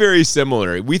did look very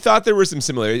similar. We thought there were some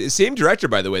similarities. Same director,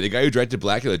 by the way. The guy who directed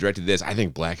Blackula directed this. I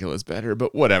think Blackula's better,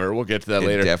 but whatever. We'll get to that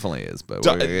later. It definitely is, but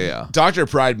yeah. Dr.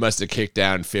 Pride must have kicked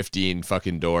down 15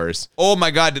 fucking doors. Oh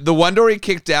my God. The one door he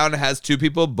kicked down has two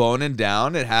people boning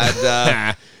down. It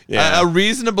had a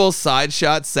reasonable side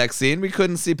shot sex scene. We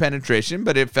couldn't see penetration,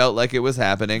 but it felt like it was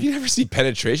happening. You never see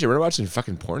penetration. We're watching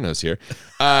fucking pornos here.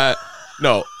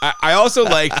 No, I also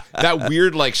like that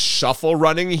weird shuffle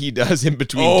running he does in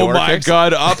between door kicks.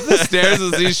 God, up the stairs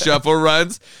as he shuffle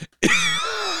runs.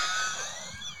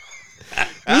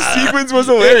 This sequence was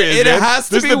hilarious. It man. has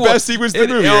to this be is the best sequence in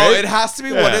the movie, right? It has to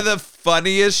be one of the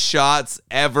funniest shots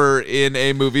ever in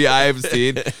a movie I have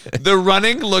seen. The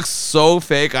running looks so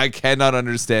fake. I cannot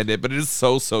understand it, but it is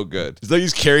so good. It's like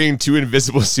he's carrying 2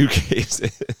 invisible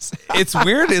suitcases. It's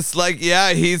weird. It's like,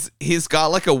 yeah, he's got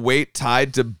like a weight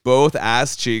tied to both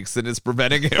ass cheeks and it's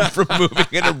preventing him from moving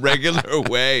in a regular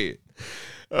way.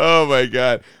 Oh my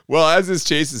God. Well, as this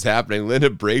chase is happening, Linda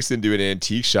breaks into an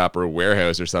antique shop or a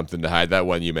warehouse or something to hide that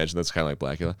one you mentioned. That's kind of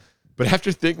like Blackula. But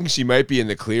after thinking she might be in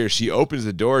the clear, she opens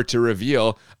the door to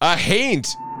reveal a haint.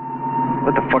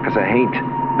 What the fuck is a haint?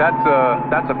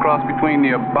 That's a cross between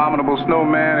the abominable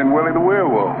snowman and Willie the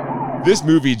werewolf. This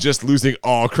movie just losing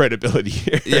all credibility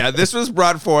here. Yeah, this was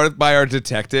brought forth by our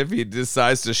detective. He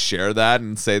decides to share that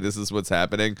and say this is what's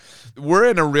happening. We're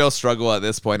in a real struggle at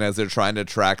this point as they're trying to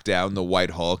track down the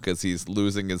White Hulk as he's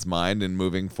losing his mind and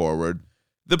moving forward.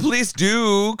 The police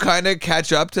do kind of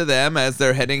catch up to them as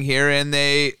they're heading here, and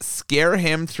they scare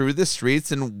him through the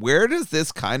streets. And where does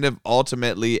this kind of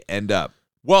ultimately end up?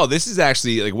 Well, this is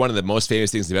actually like one of the most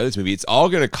famous things about this movie. It's all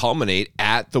going to culminate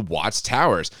at the Watts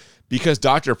Towers. Because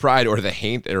Dr. Pride, or the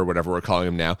Haint, or whatever we're calling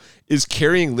him now, is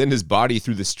carrying Linda's body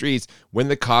through the streets when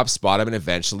the cops spot him and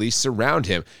eventually surround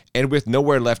him. And with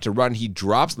nowhere left to run, he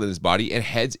drops Linda's body and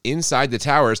heads inside the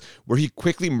towers, where he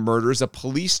quickly murders a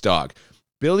police dog.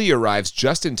 Billy arrives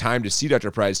just in time to see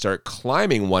Dr. Pride start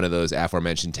climbing one of those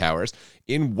aforementioned towers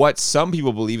in what some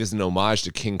people believe is an homage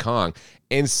to King Kong.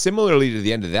 And similarly to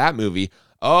the end of that movie,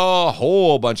 a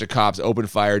whole bunch of cops opened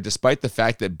fire despite the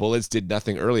fact that bullets did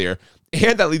nothing earlier,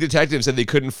 and that lead detective said they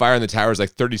couldn't fire on the towers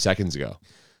like 30 seconds ago.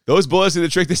 Those bullets did the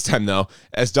trick this time, though,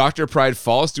 as Dr. Pride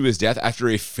falls to his death after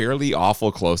a fairly awful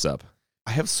close-up.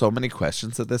 I have so many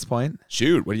questions at this point.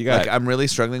 Shoot, what do you got? Like, I'm really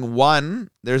struggling. One,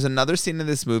 there's another scene in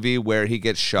this movie where he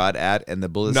gets shot at and the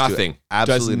bullets nothing. do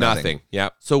absolutely does nothing.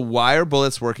 Yep. So why are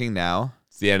bullets working now?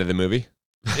 It's the end of the movie.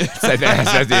 That's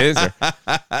the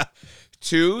answer.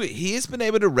 2, he's been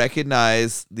able to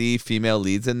recognize the female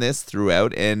leads in this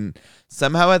throughout, and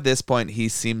somehow at this point he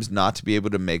seems not to be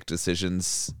able to make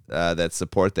decisions that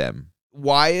support them.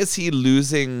 Why is he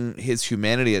losing his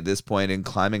humanity at this point and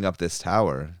climbing up this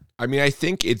tower? I mean, I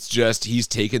think it's just he's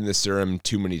taken the serum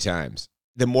too many times.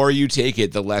 The more you take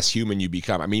it, the less human you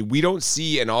become. I mean, we don't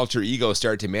see an alter ego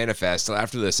start to manifest till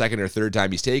after the second or third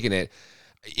time he's taken it.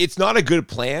 It's not a good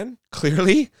plan,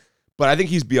 clearly. But I think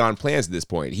he's beyond plans at this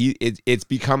point. It's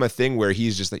become a thing where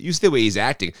he's just like, you see the way he's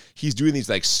acting. He's doing these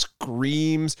like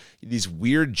screams, these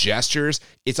weird gestures.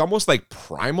 It's almost like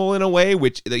primal in a way,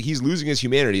 which like, he's losing his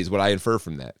humanity is what I infer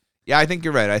from that. Yeah, I think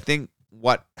you're right. I think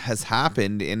what has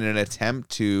happened in an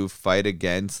attempt to fight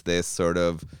against this sort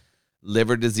of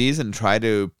liver disease and try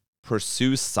to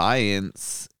pursue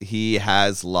science, he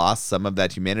has lost some of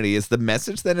that humanity. Is the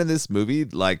message then in this movie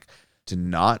like to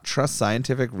not trust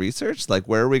scientific research? Like,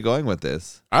 where are we going with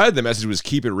this? I heard the message was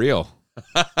keep it real.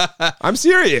 I'm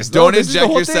serious. Don't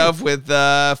inject yourself with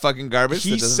fucking garbage.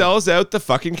 He sells out the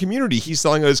fucking community. He's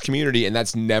selling out his community, and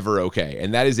that's never okay.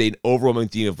 And that is an overwhelming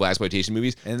theme of Blaxploitation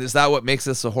movies. And is that what makes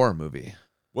this a horror movie?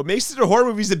 What makes it a horror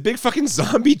movie is a big fucking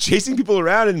zombie chasing people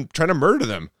around and trying to murder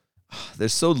them.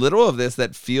 There's so little of this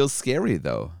that feels scary,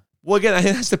 though. Well, again, I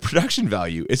think that's the production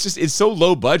value. It's so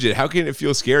low budget. How can it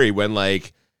feel scary when,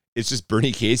 like, it's just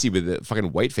Bernie Casey with a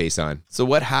fucking white face on? So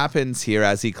what happens here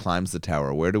as he climbs the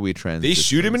tower? Where do we transition? They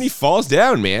shoot him and he falls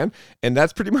down, man. And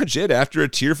that's pretty much it. After a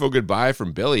tearful goodbye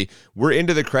from Billy, we're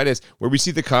into the credits where we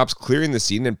see the cops clearing the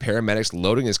scene and paramedics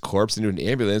loading his corpse into an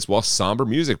ambulance while somber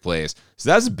music plays. So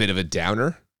that's a bit of a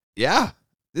downer. Yeah.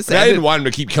 I didn't want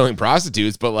him to keep killing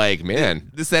prostitutes, but like,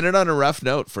 man. This ended on a rough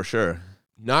note for sure.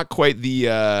 Not quite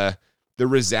the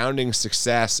resounding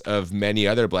success of many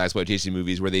other Blaxploitation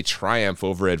movies where they triumph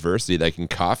over adversity, like in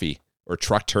Coffee or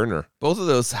Truck Turner. Both of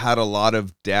those had a lot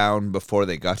of down before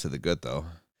they got to the good, though.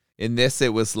 In this,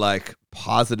 it was like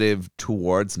positive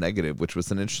towards negative, which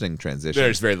was an interesting transition.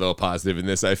 There's very little positive in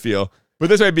this, I feel. But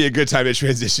this might be a good time to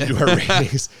transition to our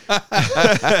ratings.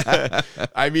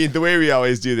 I mean, the way we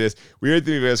always do this, we rate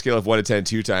the movie on a scale of 1 to 10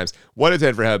 2 times. 1 to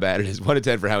 10 for how bad it is, 1 to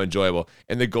 10 for how enjoyable.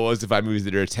 And the goal is to find movies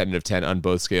that are a 10 out of 10 on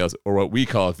both scales, or what we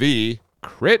call the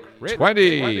Crit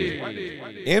 20.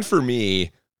 And for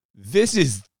me, this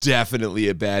is definitely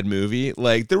a bad movie.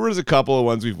 Like, there was a couple of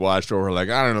ones we've watched where we're like,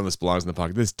 I don't know, this belongs in the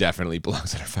podcast. This definitely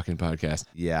belongs on our fucking podcast.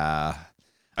 Yeah.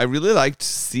 I really liked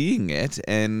seeing it,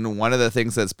 and one of the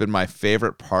things that's been my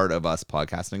favorite part of us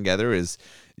podcasting together is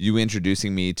you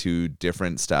introducing me to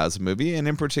different styles of movie, and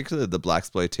in particular the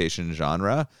Blaxploitation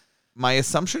genre. My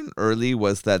assumption early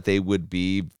was that they would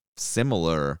be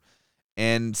similar,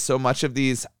 And so much of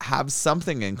these have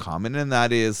something in common, and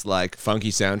that is like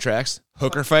Funky soundtracks,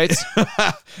 hooker fights,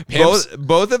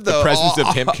 both of the presence of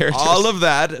pimp characters. all of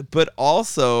that, but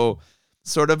also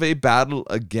sort of a battle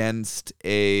against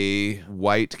a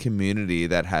white community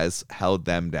that has held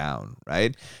them down,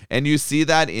 right? And you see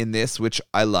that in this, which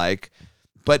I like,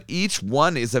 but each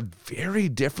one is a very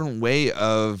different way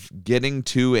of getting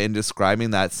to and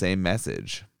describing that same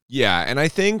message. Yeah, and I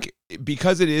think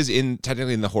because it is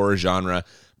technically in the horror genre,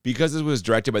 because it was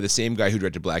directed by the same guy who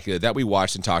directed Blackula that we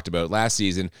watched and talked about last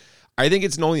season, I think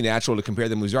it's only natural to compare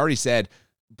them. We've already said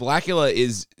Blackula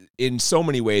is in so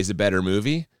many ways a better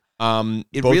movie.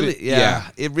 It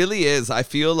really is. I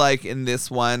feel like in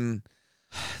this one,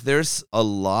 there's a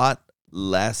lot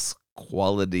less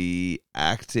quality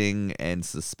acting and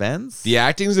suspense. The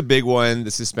acting is a big one.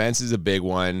 The suspense is a big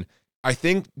one. I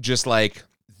think just like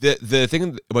the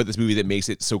thing about this movie that makes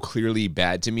it so clearly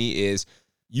bad to me is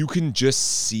you can just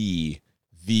see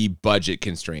the budget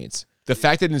constraints. The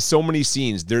fact that in so many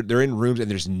scenes they're in rooms and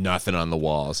there's nothing on the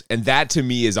walls, and that to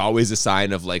me is always a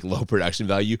sign of like low production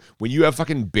value. When you have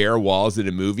fucking bare walls in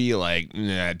a movie, like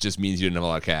it just means you didn't have a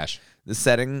lot of cash. The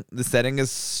setting is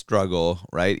struggle,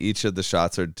 right? Each of the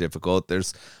shots are difficult.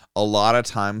 There's a lot of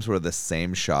times where the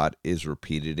same shot is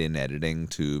repeated in editing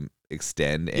to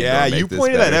extend. And You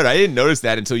pointed that out. I didn't notice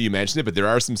that until you mentioned it, but there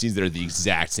are some scenes that are the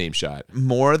exact same shot.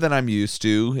 More than I'm used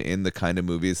to in the kind of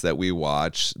movies that we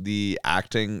watch. The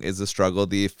acting is a struggle.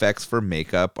 The effects for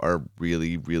makeup are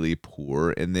really, really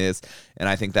poor in this, and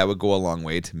I think that would go a long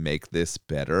way to make this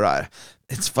better.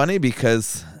 It's funny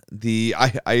because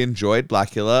I enjoyed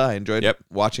Blackula. I enjoyed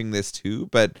watching this too,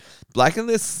 but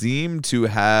Blackula seemed to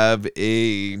have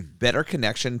a better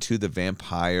connection to the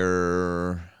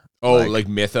vampire like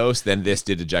mythos than this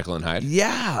did to Jekyll and Hyde?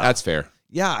 Yeah. That's fair.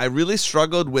 Yeah, I really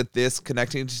struggled with this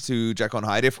connecting to Jekyll and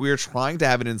Hyde. If we were trying to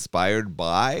have it inspired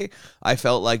by, I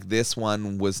felt like this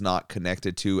one was not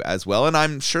connected to as well. And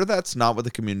I'm sure that's not what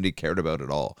the community cared about at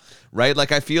all, right?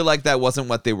 Like, I feel like that wasn't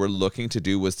what they were looking to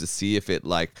do, was to see if it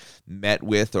like met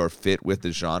with or fit with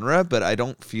the genre. But I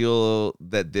don't feel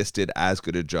that this did as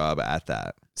good a job at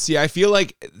that. See, I feel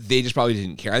like they just probably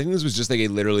didn't care. I think this was just like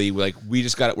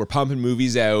we're pumping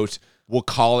movies out. We'll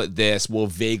call it this, we'll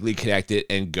vaguely connect it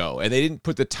and go. And they didn't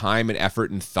put the time and effort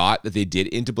and thought that they did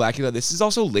into Blackula. This is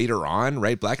also later on,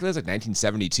 right? Blackula is like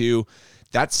 1972.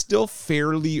 That's still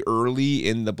fairly early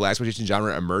in the Blaxploitation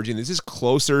genre emerging. This is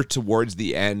closer towards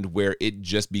the end where it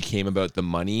just became about the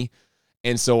money.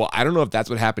 And so I don't know if that's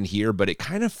what happened here, but it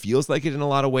kind of feels like it in a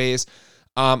lot of ways.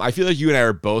 I feel like you and I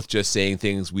are both just saying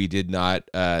things we did not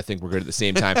think were good at the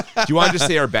same time. Do you want to just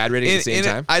say our bad rating at the same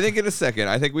time? I think in a second.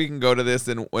 I think we can go to this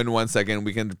in 1 second.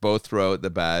 We can both throw out the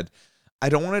bad. I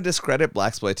don't want to discredit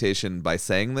Blaxploitation by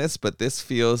saying this, but this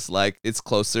feels like it's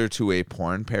closer to a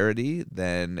porn parody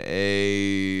than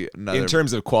another. In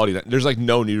terms of quality, there's like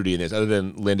no nudity in this other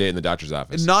than Linda in the doctor's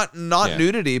office. Not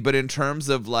nudity, but in terms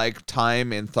of like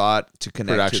time and thought to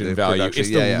connect production to the value. Production. It's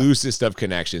the loosest of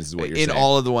connections is what you're saying. In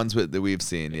all of the ones that we've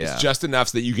seen, yeah. It's just enough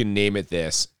so that you can name it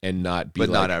this and not be but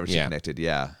like, not actually connected,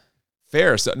 yeah.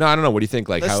 Fair. So no, I don't know. What do you think?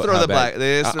 Like, let's how throw the bad?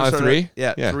 Black On three?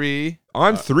 Yeah, 3.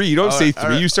 On 3. You don't say 3.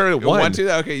 Right. You started at 1. 1, 2.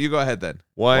 Okay, you go ahead then.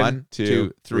 1,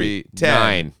 2, 3, 10.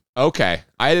 9. Okay,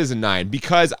 I had it as a 9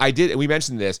 because I did. And we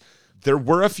mentioned this. There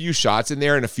were a few shots in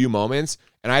there and a few moments,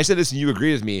 and I said this, and you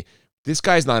agreed with me. This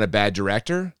guy's not a bad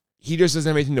director. He just doesn't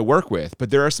have anything to work with. But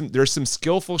there's some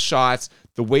skillful shots.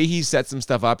 The way he set some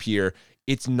stuff up here,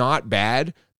 it's not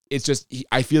bad. It's just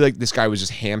I feel like this guy was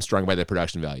just hamstrung by the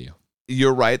production value.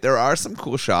 You're right. There are some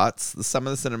cool shots. Some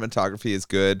of the cinematography is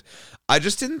good. I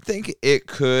just didn't think it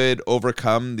could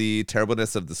overcome the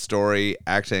terribleness of the story,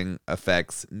 acting,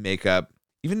 effects, makeup,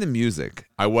 even the music.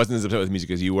 I wasn't as upset with the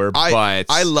music as you were, but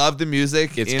I love the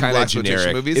music. It's kind of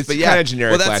generic movies. It's kind of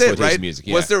generic. Well, that's it, right? Music.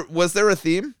 Yeah. Was there a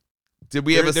theme? Did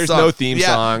we have a There's song? no theme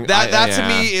song. That to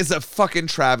me is a fucking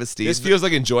travesty. This feels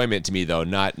like enjoyment to me, though,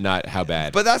 not how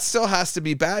bad. But that still has to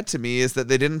be bad to me, is that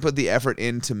they didn't put the effort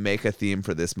in to make a theme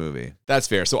for this movie. That's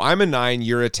fair. So I'm a 9,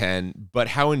 you're a 10, but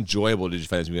how enjoyable did you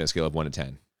find this movie on a scale of 1 to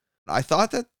 10? I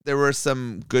thought that there was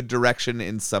some good direction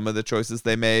in some of the choices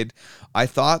they made. I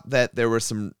thought that there were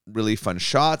some really fun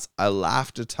shots. I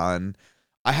laughed a ton.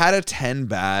 I had a 10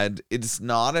 bad. It's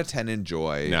not a 10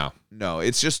 enjoy. No,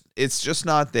 it's just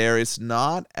not there. It's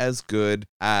not as good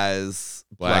as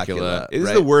Blackula. It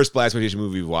is the worst Blaxploitation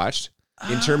movie we've watched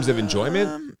in terms of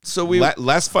enjoyment. So we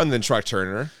less fun than Truck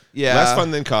Turner. Yeah, less fun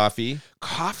than Coffee.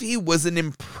 Coffee was an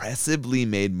impressively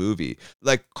made movie.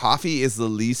 Like, Coffee is the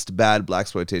least bad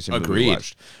Blaxploitation movie Agreed. we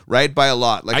watched, right? By a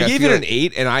lot. Like, I gave feel it an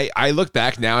 8, and I look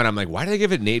back now and I'm like, why did I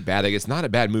give it an 8 bad? Like, it's not a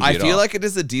bad movie I at feel all. like it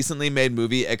is a decently made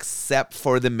movie, except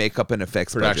for the makeup and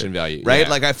effects Production budget, value, right? yeah.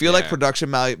 Like, I feel like Yeah.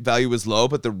 production value was low,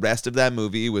 but the rest of that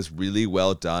movie was really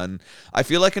well done. I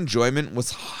feel like enjoyment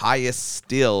was highest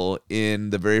still in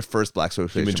the very first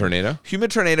Blaxploitation. Human Tornado? Human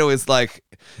Tornado is like,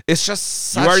 it's just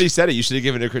such... You already said it. You should have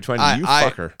given it a crit 20. You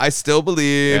fucker. I still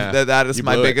believe Yeah. that is You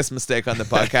my blew it. biggest mistake on the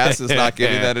podcast, is not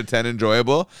giving that a 10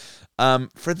 enjoyable.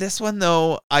 For this one,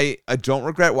 though, I don't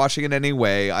regret watching it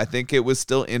anyway. I think it was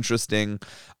still interesting.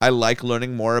 I like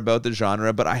learning more about the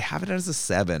genre, but I have it as a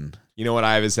 7. You know what?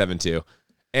 I have a 7 too.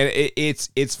 And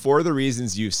it's for the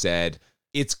reasons you said.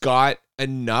 It's got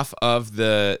enough of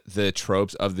the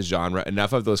tropes of the genre,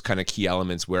 enough of those kind of key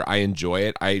elements where I enjoy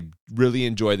it. I really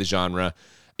enjoy the genre.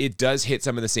 It does hit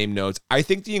some of the same notes. I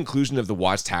think the inclusion of the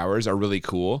watchtowers are really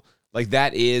cool. Like,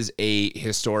 that is a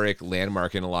historic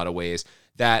landmark in a lot of ways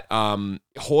that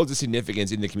holds a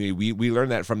significance in the community. We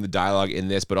learned that from the dialogue in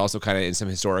this, but also kind of in some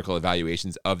historical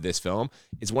evaluations of this film.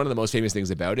 It's one of the most famous things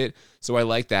about it. So I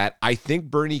like that. I think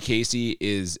Bernie Casey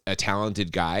is a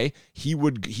talented guy. He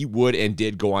would and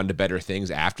did go on to better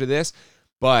things after this,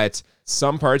 but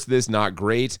some parts of this not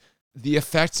great. The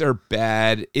effects are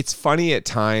bad. It's funny at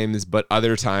times, but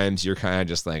other times you're kind of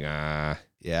just like,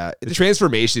 Yeah. The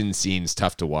transformation scene's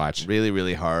tough to watch. Really,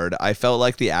 really hard. I felt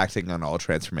like the acting on all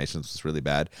transformations was really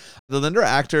bad. The Linda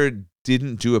actor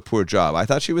didn't do a poor job. I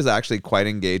thought she was actually quite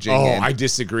engaging. Oh, I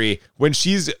disagree. When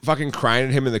she's fucking crying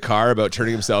at him in the car about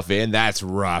turning himself in, that's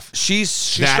rough. She That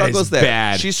struggles is there.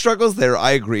 bad. She struggles there.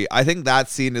 I agree. I think that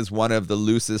scene is one of the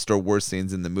loosest or worst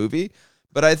scenes in the movie.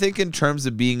 But I think in terms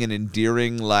of being an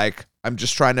endearing, like, I'm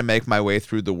just trying to make my way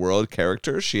through the world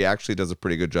character, she actually does a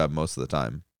pretty good job most of the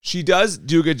time. She does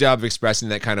do a good job of expressing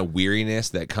that kind of weariness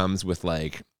that comes with,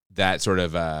 like, that sort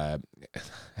of, I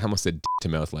almost said to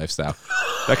mouth lifestyle.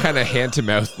 That kind of hand to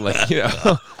mouth, like, you know.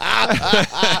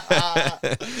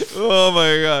 Oh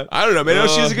my God. I don't know, man. No,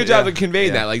 she does a good job of conveying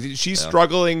Yeah. that. Like, she's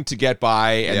struggling to get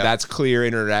by, and Yeah. that's clear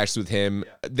in her interactions with him.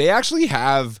 They actually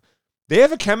have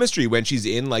a chemistry when she's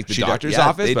in, like, the doctor's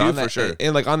office. They but do on for that- sure.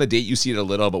 And, like, on the date, you see it a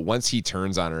little, but once he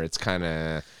turns on her, it's kind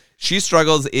of... She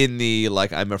struggles in the,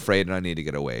 like, I'm afraid and I need to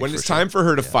get away. When it's time for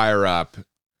her to fire up,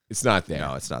 it's not there.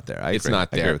 No, it's not there. It's agree. not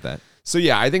I agree there. with that. So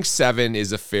yeah, I think 7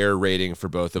 is a fair rating for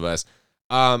both of us.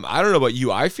 I don't know about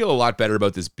you. I feel a lot better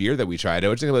about this beer that we tried. What do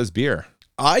you think about this beer?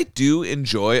 I do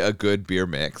enjoy a good beer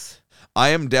mix. I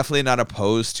am definitely not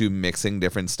opposed to mixing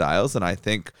different styles, and I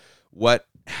think what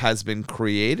has been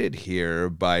created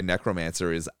here by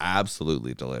Necromancer is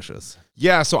absolutely delicious.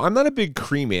 Yeah, so I'm not a big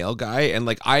cream ale guy, and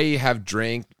like I have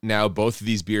drank now both of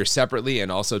these beers separately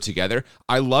and also together.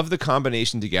 I love the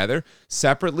combination together.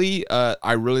 Separately,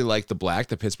 I really like the black,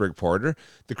 the Pittsburgh Porter.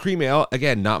 The cream ale,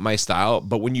 again, not my style,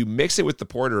 but when you mix it with the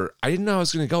porter, I didn't know how it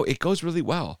was going to go. It goes really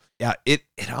well. Yeah, it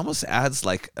almost adds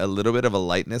like a little bit of a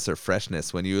lightness or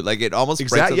freshness when you like it almost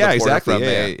breaks up Yeah, the porter exactly. from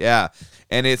Yeah, yeah.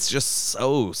 And it's just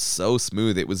so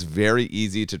smooth. It was very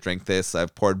easy to drink this.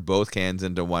 I've poured both cans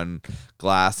into one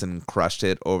glass and crushed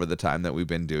it over the time that we've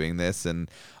been doing this, and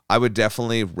I would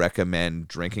definitely recommend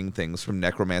drinking things from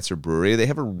Necromancer Brewery. They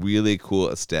have a really cool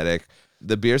aesthetic.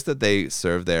 The beers that they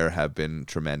serve there have been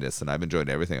tremendous, and I've enjoyed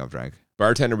everything I've drank.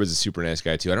 Bartender was a super nice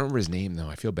guy too. I don't remember his name though.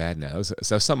 I feel bad now. It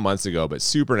was some months ago, but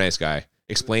super nice guy.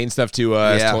 Explained stuff to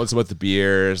us, Yeah. told us about the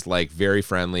beers, like very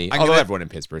friendly. I'm Although gonna- everyone in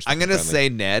Pittsburgh. I'm gonna say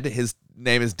Ned. His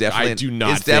name is definitely. I do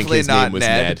not It's think definitely his not name was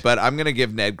Ned, Ned. but I'm gonna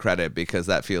give Ned credit because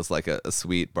that feels like a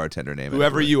sweet bartender name.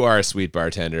 Whoever you are, sweet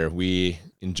bartender, we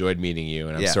enjoyed meeting you,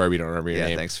 and I'm Yeah. sorry we don't remember your Yeah,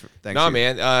 name. thanks. No, you.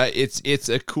 man, it's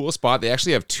a cool spot. They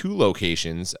actually have 2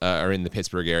 locations are in the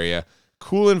Pittsburgh area.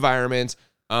 Cool environment,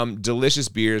 delicious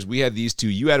beers. We had these 2.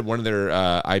 You had one of their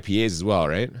IPAs as well,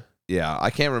 right? Yeah, I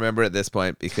can't remember at this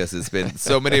point because it's been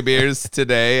so many beers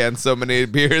today and so many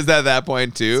beers at that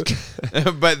point too.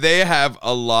 But they have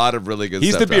a lot of really good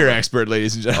He's stuff. the beer down there. expert,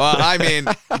 ladies and gentlemen. Well, I mean,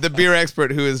 the beer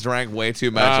expert who has drank way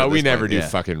too much. at We this never point. do Yeah.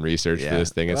 fucking research Yeah. for this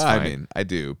thing. It's Well, fine. I mean, I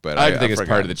do, but I think it's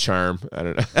forgot. part of the charm. I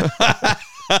don't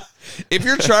know. If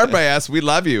you're charmed by us, we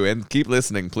love you and keep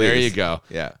listening, please. There you go.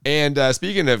 Yeah. And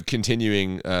speaking of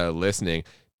continuing listening,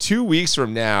 2 weeks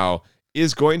from now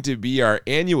is going to be our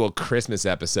annual Christmas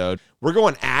episode. We're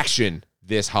going action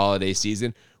this holiday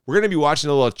season. We're going to be watching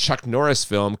a little Chuck Norris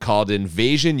film called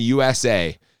Invasion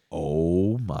USA.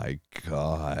 Oh my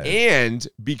God. And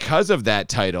because of that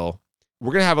title,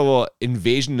 we're going to have a little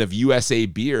invasion of USA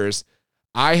beers.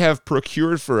 I have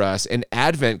procured for us an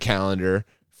advent calendar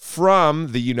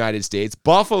from the United States,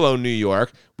 Buffalo, New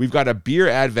York. We've got a beer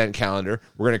advent calendar.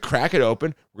 We're going to crack it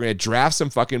open. We're going to draft some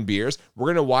fucking beers. We're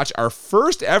going to watch our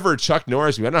first ever Chuck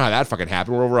Norris. I don't know how that fucking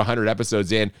happened. We're over 100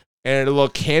 episodes in. And a little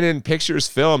Canon Pictures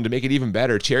film to make it even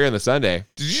better. Cherry on the sundae.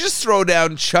 Did you just throw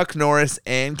down Chuck Norris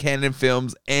and Canon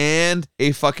Films and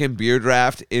a fucking beer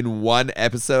draft in one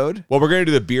episode? Well, we're going to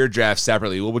do the beer draft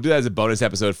separately. We'll do that as a bonus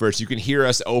episode first. You can hear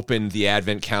us open the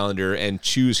advent calendar and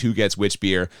choose who gets which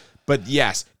beer. But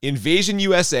yes, Invasion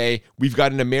USA, we've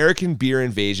got an American beer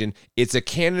invasion. It's a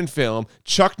Canon film,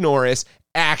 Chuck Norris,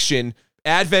 action,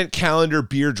 advent calendar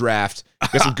beer draft.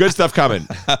 Got some good stuff coming.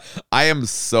 I am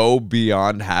so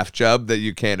beyond half chub that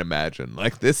you can't imagine.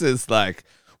 Like, this is like,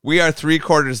 we are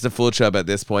 3/4 to full chub at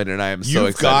this point, and I am so excited.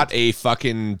 You've got a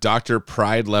fucking Dr.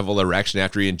 Pride level erection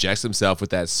after he injects himself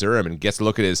with that serum and gets to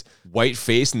look at his white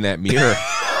face in that mirror.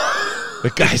 The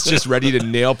guy's just ready to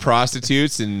nail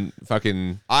prostitutes and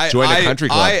fucking join a country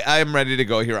club. I am ready to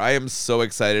go here. I am so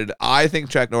excited. I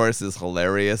think Chuck Norris is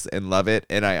hilarious and love it.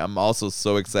 And I am also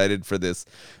so excited for this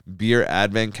beer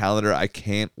advent calendar. I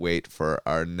can't wait for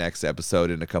our next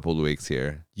episode in a couple of weeks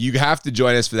here. You have to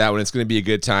join us for that one. It's going to be a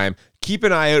good time. Keep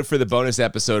an eye out for the bonus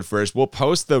episode first. We'll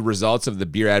post the results of the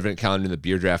beer advent calendar and the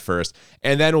beer draft first.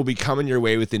 And then we'll be coming your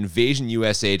way with Invasion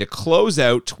USA to close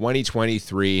out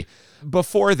 2023.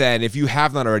 Before then, if you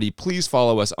have not already, please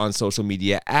follow us on social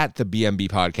media at the BMB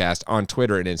Podcast on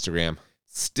Twitter and Instagram.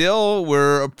 Still,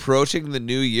 we're approaching the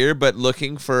new year, but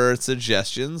looking for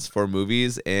suggestions for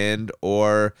movies and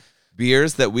or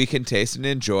beers that we can taste and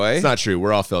enjoy. It's not true.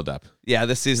 We're all filled up. Yeah,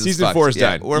 this season 4 is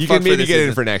done. You can maybe get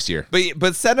in for next year.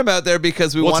 But send them out there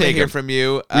because we want to hear from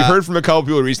you. We heard from a couple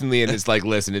people recently, and it's like,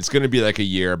 listen, it's going to be like a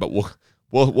year, but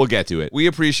we'll get to it. We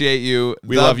appreciate you.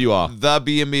 We love you all. The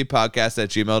BMB Podcast at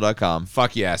gmail.com.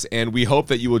 Fuck yes. And we hope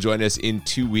that you will join us in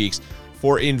 2 weeks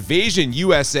for Invasion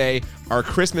USA, our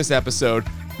Christmas episode.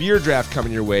 Beer draft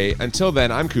coming your way. Until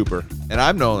then, I'm Cooper. And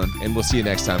I'm Nolan. And we'll see you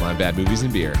next time on Bad Movies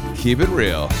and Beer. Keep it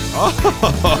real.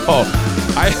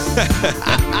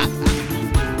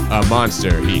 A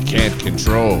monster he can't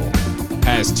control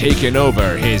has taken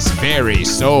over his very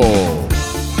soul.